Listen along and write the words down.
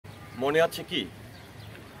মনে আছে কি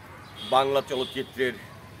বাংলা চলচ্চিত্রের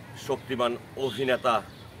শক্তিমান অভিনেতা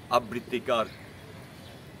আবৃত্তিকার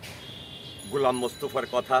গোলাম মোস্তফার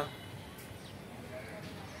কথা?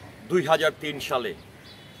 2003 সালে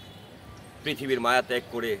পৃথিবীর মায়া ত্যাগ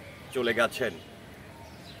করে চলে গেছেন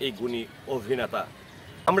এই গুণী অভিনেতা।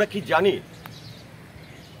 আমরা কি জানি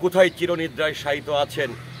কোথায় চিরনিদ্রায় শায়িত আছেন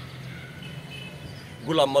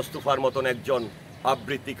গোলাম মোস্তফার মতন একজন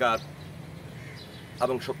আবৃত্তিকার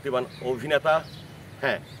এবং শক্তিমান অভিনেতা?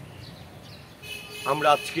 হ্যাঁ, আমরা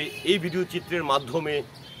আজকে এই ভিডিও চিত্রের মাধ্যমে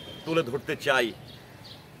তুলে ধরতে চাই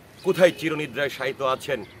কোথায় চিরনিদ্রায় শায়িত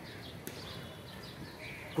আছেন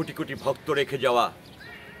কোটি কোটি ভক্ত রেখে যাওয়া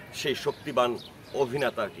সেই শক্তিমান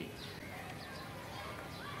অভিনেতাটি।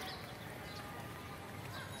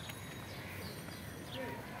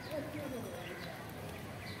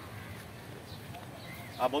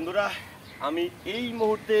 বন্ধুরা, আমি এই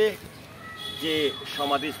মুহূর্তে যে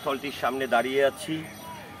সমাধিস্থলটির সামনে দাঁড়িয়ে আছি,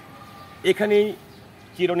 এখানেই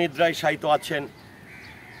চিরনিদ্রায় শায়িত আছেন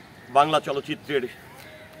বাংলা চলচ্চিত্রের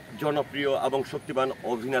জনপ্রিয় এবং শক্তিমান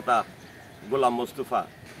অভিনেতা গোলাম মোস্তফা।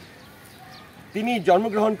 তিনি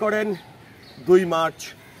জন্মগ্রহণ করেন 2 মার্চ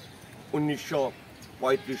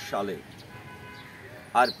 1935 সালে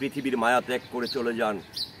আর পৃথিবীর মায়া ত্যাগ করে চলে যান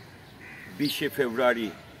 20 ফেব্রুয়ারি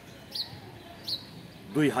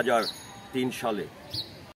 2003 সালে।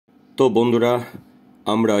 তো বন্ধুরা,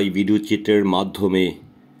 আমরা এই ভিডিও চিত্রের মাধ্যমে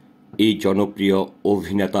এই জনপ্রিয়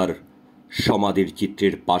অভিনেতার সমাধির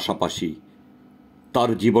চিত্রের পাশাপাশি তার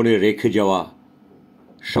জীবনে রেখে যাওয়া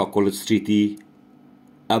সকল স্মৃতি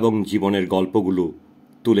এবং জীবনের গল্পগুলো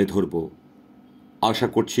তুলে ধরব। আশা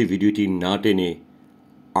করছি ভিডিওটি না টেনে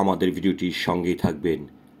আমাদের ভিডিওটির সঙ্গেই থাকবেন।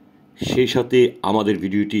 সেই সাথে আমাদের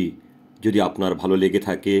ভিডিওটি যদি আপনার ভালো লেগে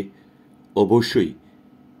থাকে অবশ্যই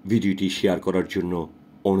ভিডিওটি শেয়ার করার জন্য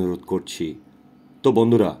অনুরোধ করছি। তো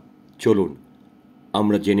বন্ধুরা, চলুন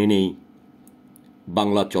আমরা জেনে নেই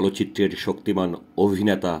বাংলা চলচ্চিত্রের শক্তিমান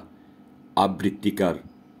অভিনেতা আবৃত্তিকার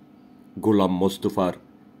গোলাম মোস্তফার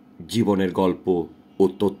জীবনের গল্প ও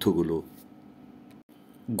তথ্যগুলো।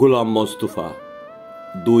 গোলাম মোস্তফা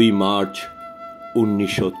 2 মার্চ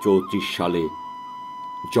 1934 সালে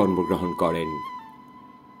জন্মগ্রহণ করেন।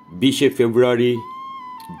 20 ফেব্রুয়ারি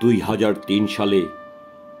 2003 সালে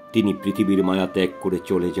তিনি পৃথিবীর মায়া ত্যাগ করে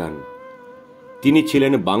চলে যান। তিনি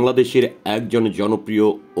ছিলেন বাংলাদেশের একজন জনপ্রিয়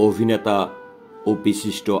অভিনেতা ও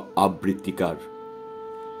বিশিষ্ট আবৃত্তিকার।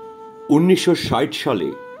 1960 সালে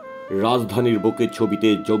রাজধানীর বুকে ছবিতে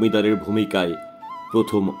জমিদারের ভূমিকায়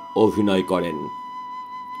প্রথম অভিনয় করেন।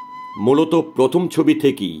 মূলত প্রথম ছবি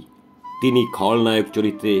থেকেই তিনি খলনায়ক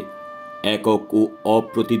চরিত্রে একক ও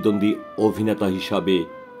অপ্রতিদ্বন্দ্বী অভিনেতা হিসাবে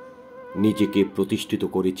নিজেকে প্রতিষ্ঠিত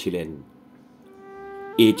করেছিলেন।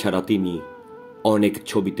 এছাড়া তিনি অনেক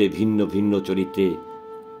ছবিতে ভিন্ন ভিন্ন চরিত্রে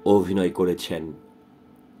অভিনয় করেছেন।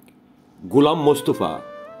 গোলাম মোস্তফা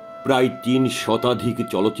প্রায় 3 শতাধিক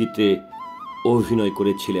চলচ্চিত্রে অভিনয়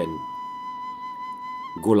করেছিলেন।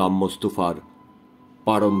 গোলাম মোস্তফার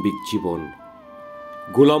প্রারম্ভিক জীবন।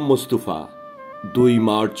 গোলাম মোস্তফা 2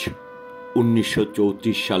 মার্চ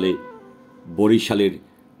 1934 সালে বরিশালের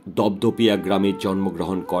দপদপিয়া গ্রামে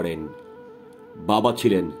জন্মগ্রহণ করেন। বাবা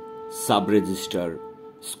ছিলেন সাব রেজিস্ট্রার।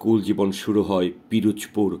 স্কুল জীবন শুরু হয়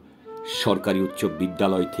পিরোজপুর সরকারি উচ্চ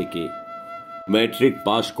বিদ্যালয় থেকে। ম্যাট্রিক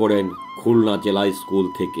পাশ করেন খুলনা জেলা স্কুল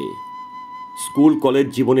থেকে। স্কুল কলেজ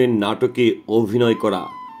জীবনের নাটকে অভিনয় করা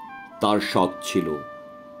তার শখ ছিল।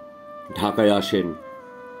 ঢাকায় আসেন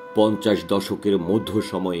 50 দশকের মধ্য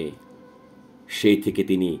সময়ে। সেই থেকে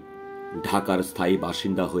তিনি ঢাকার স্থায়ী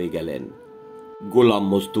বাসিন্দা হয়ে গেলেন। গোলাম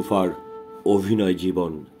মোস্তফার অভিনয়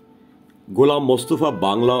জীবন। গোলাম মোস্তফা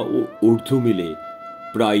বাংলা ও উর্দু মিলে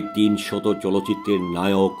প্রায় 300 চলচ্চিত্রের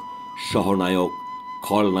নায়ক, সহনায়ক,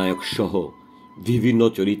 খলনায়ক সহ বিভিন্ন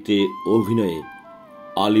চরিত্রে অভিনয়ে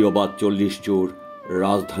আলিয়াবাদ 40 চোর,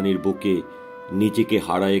 রাজধানীর বুকে, নিজেকে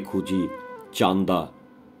হারায়ে খুঁজি, চান্দা,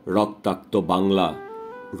 রক্তাক্ত বাংলা,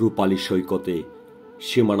 রূপালী সৈকতে,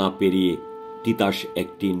 সীমানা পেরিয়ে, তিতাস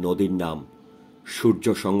একটি নদীর নাম, সূর্য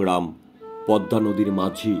সংগ্রাম, পদ্মা নদীর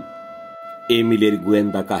মাঝি, এমিলের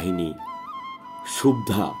গোয়েন্দা কাহিনী,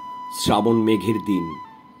 সুবধা, শ্রাবণ মেঘের দিন,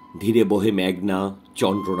 ধীরে বহে মেঘনা,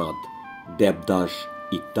 চন্দ্রনাথ, দেবদাস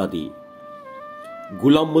ইত্যাদি।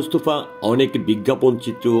 গোলাম মোস্তফা অনেক বিজ্ঞাপন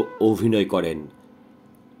চিত্র অভিনয় করেন।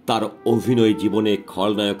 তার অভিনয় জীবনে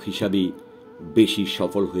খলনায়ক হিসাবে বেশি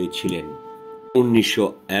সফল হয়েছিলেন।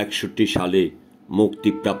 1961 সালে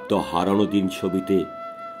মুক্তিপ্রাপ্ত হারানো দিন ছবিতে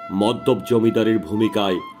মদ্যপ জমিদারের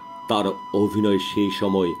ভূমিকায় তার অভিনয় সেই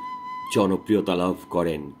সময় জনপ্রিয়তা লাভ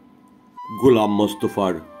করেন। গোলাম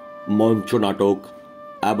মোস্তফার মঞ্চ নাটক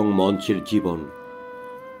এবং মঞ্চের জীবন।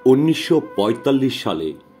 1945 সালে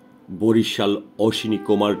বরিশাল অশ্বিনী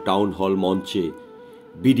কুমার টাউন হল মঞ্চে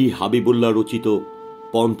বিডি হাবিবুল্লাহ রচিত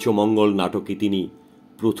পঞ্চমঙ্গল নাটকে তিনি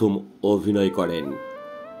প্রথম অভিনয় করেন।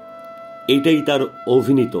 এটাই তার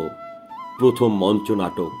অভিনীত প্রথম মঞ্চ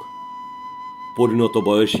নাটক। পরিণত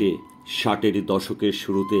বয়সে 60-এর দশকের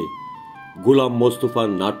শুরুতে গোলাম মোস্তফা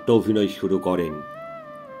নাট্য অভিনয় শুরু করেন।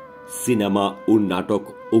 সিনেমা ও নাটক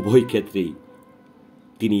উভয় ক্ষেত্রেই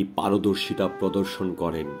তিনি পারদর্শিতা প্রদর্শন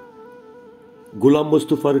করেন। গোলাম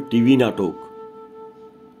মোস্তফার টিভি নাটক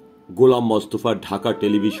গোলাম মোস্তফা ঢাকা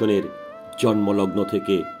টেলিভিশনের জন্মলগ্ন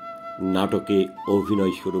থেকে নাটকে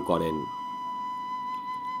অভিনয় শুরু করেন।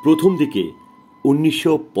 প্রথম দিকে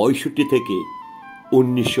 1965 থেকে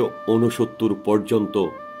 1969 পর্যন্ত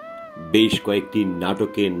বেশ কয়েকটি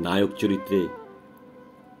নাটকে নায়ক চরিত্রে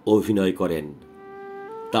অভিনয় করেন।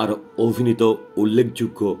 তার অভিনীত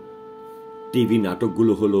উল্লেখযোগ্য টিভি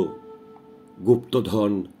নাটকগুলো হল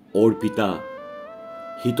গুপ্তধন, অর্পিতা,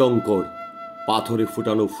 হিতঙ্কর, পাথরে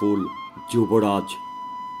ফুটানো ফুল, যুবরাজ,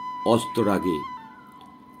 অস্ত্ররাগে।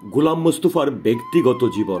 গোলাম মোস্তফার ব্যক্তিগত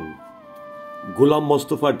জীবন। গোলাম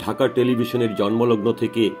মোস্তফা ঢাকা টেলিভিশনের জন্মলগ্ন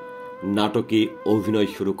থেকে নাটকে অভিনয়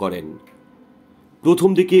শুরু করেন। প্রথম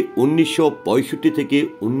দিকে 1965 থেকে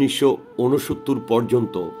 1969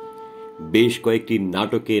 পর্যন্ত বেশ কয়েকটি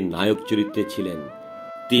নাটকে নায়ক চরিত্রে ছিলেন।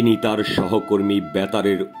 তিনি তার সহকর্মী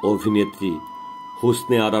বেতারের অভিনেত্রী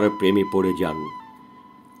হুসনে আরার প্রেমে পড়ে যান।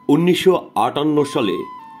 1958 সালে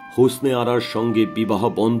হুসনে আরার সঙ্গে বিবাহ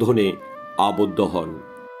বন্ধনে আবদ্ধ হন।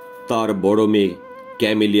 তার বড় মেয়ে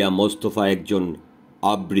ক্যামেলিয়া মোস্তফা একজন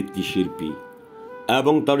আবৃত্তি শিল্পী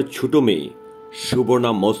এবং তার ছোট মেয়ে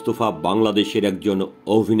সুবর্ণা মোস্তফা বাংলাদেশের একজন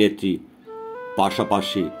অভিনেত্রী,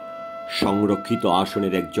 পাশাপাশি সংরক্ষিত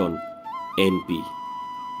আসনের একজন এমপি।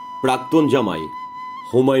 প্রাক্তন জামাই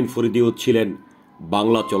হুমায়ুন ফরিদিও ছিলেন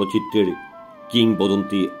বাংলা চলচ্চিত্রের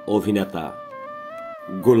কিংবদন্তি অভিনেতা।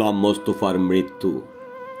 গোলাম মোস্তফার মৃত্যু।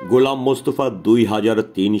 গোলাম মোস্তফা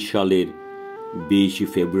 2003 সালের 20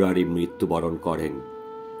 ফেব্রুয়ারি মৃত্যুবরণ করেন।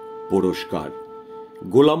 পুরস্কার।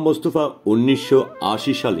 গোলাম মোস্তফা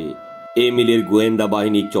 1980 সালে এমিলের গোয়েন্দা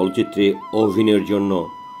বাহিনী চলচ্চিত্রে অভিনয়ের জন্য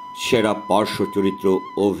সেরা পার্শ্ব চরিত্র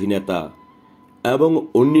অভিনেতা এবং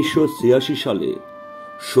 1986 সালে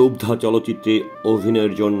শুভ্ধা চলচ্চিত্রে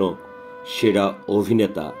অভিনয়ের জন্য সেরা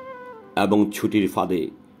অভিনেতা এবং ছুটির ফাঁদে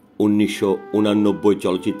 1989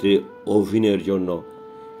 চলচ্চিত্রে অভিনয়ের জন্য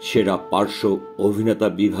সেরা পার্শ্ব অভিনেতা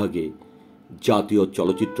বিভাগে জাতীয়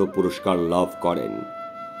চলচ্চিত্র পুরস্কার লাভ করেন।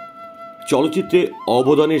 চলচ্চিত্রে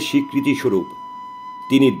অবদানের স্বীকৃতিস্বরূপ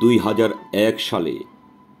তিনি 2001 সালে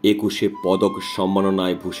 21 পদক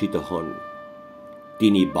সম্মাননায় ভূষিত হন।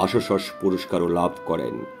 তিনি বাচসাস পুরস্কারও লাভ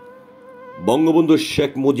করেন। বঙ্গবন্ধু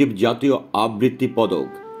শেখ মুজিব জাতীয় আবৃত্তি পদক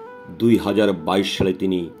 2022 সালে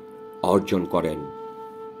তিনি অর্জন করেন।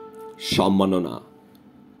 সম্মাননা।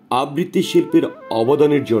 আবৃত্তি শিল্পের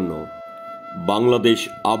অবদানের জন্য বাংলাদেশ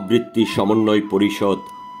আবৃত্তি সমন্বয় পরিষদ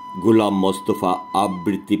গোলাম মোস্তফা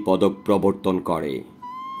আবৃত্তি পদক প্রবর্তন করে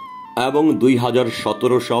এবং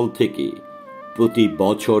 2017 সাল থেকে প্রতি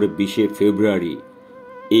বছর 20 ফেব্রুয়ারি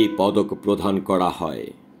এই পদক প্রদান করা হয়।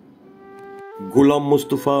 গোলাম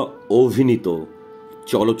মোস্তফা অভিনীত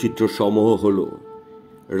চলচ্চিত্র সমূহ হল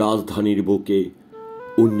রাজধানীর বুকে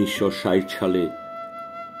 1960 সালে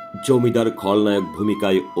জমিদার খলনায়ক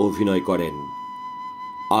ভূমিকায় অভিনয় করেন,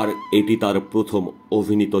 আর এটি তার প্রথম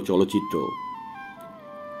অভিনীত চলচ্চিত্র।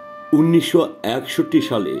 1961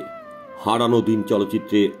 সালে হারানো দিন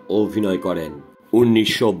চলচ্চিত্রে অভিনয় করেন।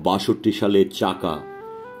 1962 সালে চাকা,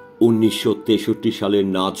 1963 সালে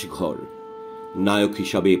নাচঘর নায়ক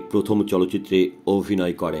হিসাবে প্রথম চলচ্চিত্রে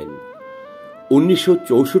অভিনয় করেন।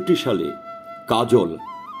 1964 সালে কাজল,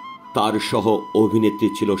 তার সহ অভিনেত্রী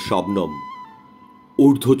ছিল শবনম,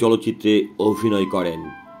 উর্দু চলচ্চিত্রে অভিনয় করেন।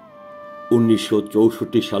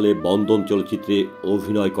 1964 সালে বন্ধন চলচ্চিত্রে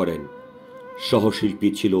অভিনয় করেন। সহশিল্পী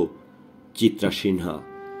ছিল চিত্রা সিনহা।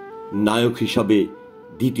 নায়ক হিসাবে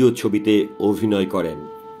দ্বিতীয় ছবিতে অভিনয় করেন।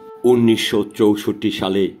 1964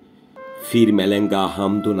 সালে ফির মেলেঙ্গা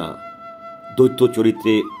হামদুনা দৈত্য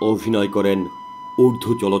চরিত্রে অভিনয় করেন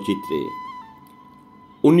উর্দু চলচ্চিত্রে।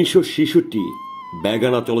 1966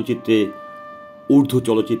 বেগানা চলচ্চিত্রে উর্দু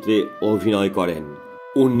চলচ্চিত্রে অভিনয় করেন।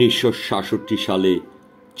 1967 সালে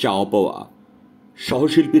চাওয়া পাওয়া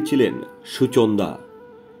সহশিল্পী ছিলেন সুচন্দা।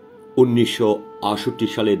 1968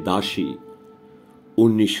 সালে দাসী,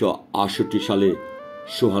 1968 সালে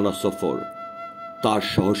সুহানা সফর, তার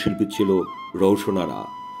সহশিল্পী ছিল রৌশনারা।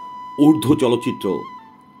 উর্দু চলচ্চিত্র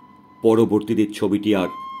পরবর্তীতে ছবিটি আর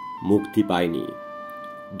মুক্তি পায়নি।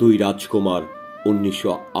 দুই রাজকুমার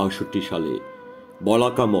 1968 সালে,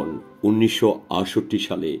 বলাকামন 1968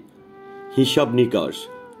 সালে, হিসাব নিকাশ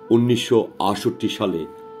 1968 সালে,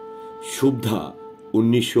 শুভ্ধা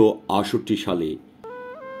 1968 সালে,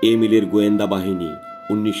 এমিলের গোয়েন্দা বাহিনী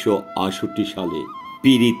 1968 সালে,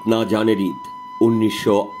 পীড়িত না জানে রিত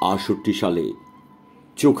 1968 সালে,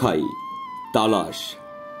 চোখাই, তালাশ,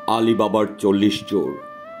 আলিবাবার 40 চোর,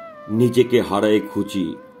 নিজেকে হারায় খুঁজি,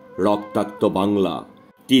 রক্তাক্ত বাংলা,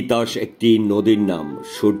 তিতাস একটি নদীর নাম,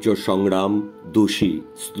 সূর্য সংগ্রাম, দোষী,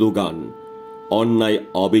 স্লোগান, অন্যায়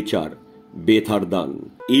অবিচার, বেথার দান,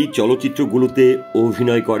 এই চলচ্চিত্রগুলোতে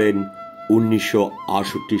অভিনয় করেন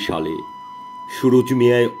 1968 সালে। সুরজ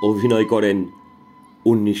মিয়ায় অভিনয় করেন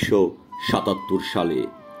 1977 সালে,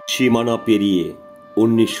 সীমানা পেরিয়ে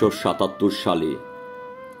 1977 সালে,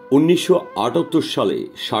 1978 সালে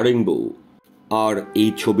সারেংবউ। আর এই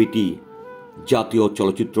ছবিটি জাতীয়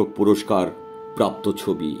চলচ্চিত্র পুরস্কার প্রাপ্ত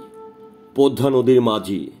ছবি। পদ্মা নদীর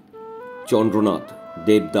মাঝি, চন্দ্রনাথ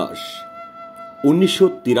দেবদাস।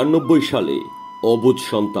 1993 সালে অবুঝ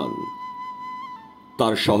সন্তান,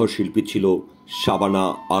 তার সহশিল্পী ছিল শাবানা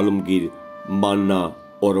আলমগীর, মান্না,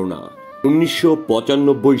 অরুণা।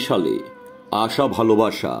 1995 সালে আশা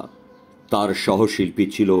ভালোবাসা, তার সহশিল্পী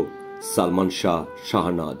ছিল সালমান শাহ,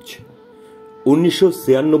 শাহনাজ।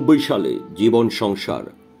 1996 সালে জীবন সংসার,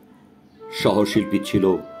 সহশিল্পী ছিল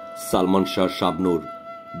সালমান শাহ, শাবনূর,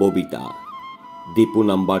 ববিতা। দীপু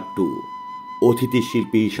নাম্বার 2 অতিথি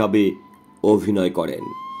শিল্পী হিসাবে অভিনয় করেন।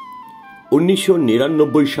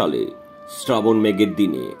 1999 সালে শ্রাবণ মেঘের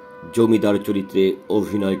দিনে জমিদার চরিত্রে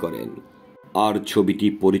অভিনয় করেন। আর ছবিটি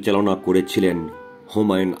পরিচালনা করেছিলেন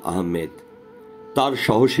হুমায়ুন আহমেদ। তার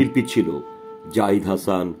সহশিল্পী ছিল জাহিদ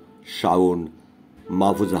হাসান, শাওন,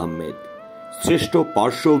 মাহফুজ আহমেদ। শ্রেষ্ঠ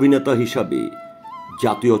পার্শ্ব অভিনেতা হিসাবে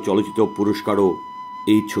জাতীয় চলচ্চিত্র পুরস্কারও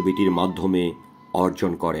এই ছবিটির মাধ্যমে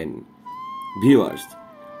অর্জন করেন। ভিউয়ার্স,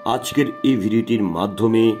 আজকের এই ভিডিওটির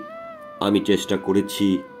মাধ্যমে আমি চেষ্টা করেছি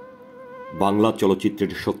বাংলা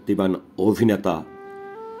চলচ্চিত্রের শক্তিমান অভিনেতা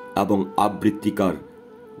এবং আবৃত্তিকার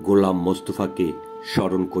গোলাম মোস্তফাকে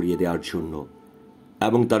স্মরণ করিয়ে দেওয়ার জন্য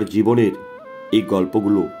এবং তার জীবনের এই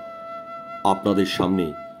গল্পগুলো আপনাদের সামনে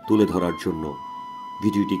তুলে ধরার জন্য।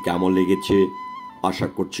 ভিডিওটি কেমন লেগেছে আশা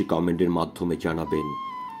করছি কমেন্টের মাধ্যমে জানাবেন।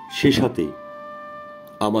 সে সাথে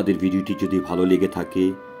আমাদের ভিডিওটি যদি ভালো লেগে থাকে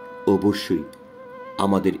অবশ্যই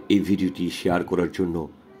আমাদের এই ভিডিওটি শেয়ার করার জন্য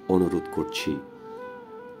অনুরোধ করছি।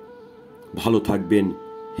 ভালো থাকবেন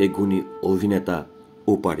হে গুণী অভিনেতা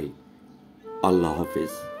ওপারে। আল্লাহ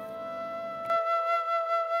হাফেজ।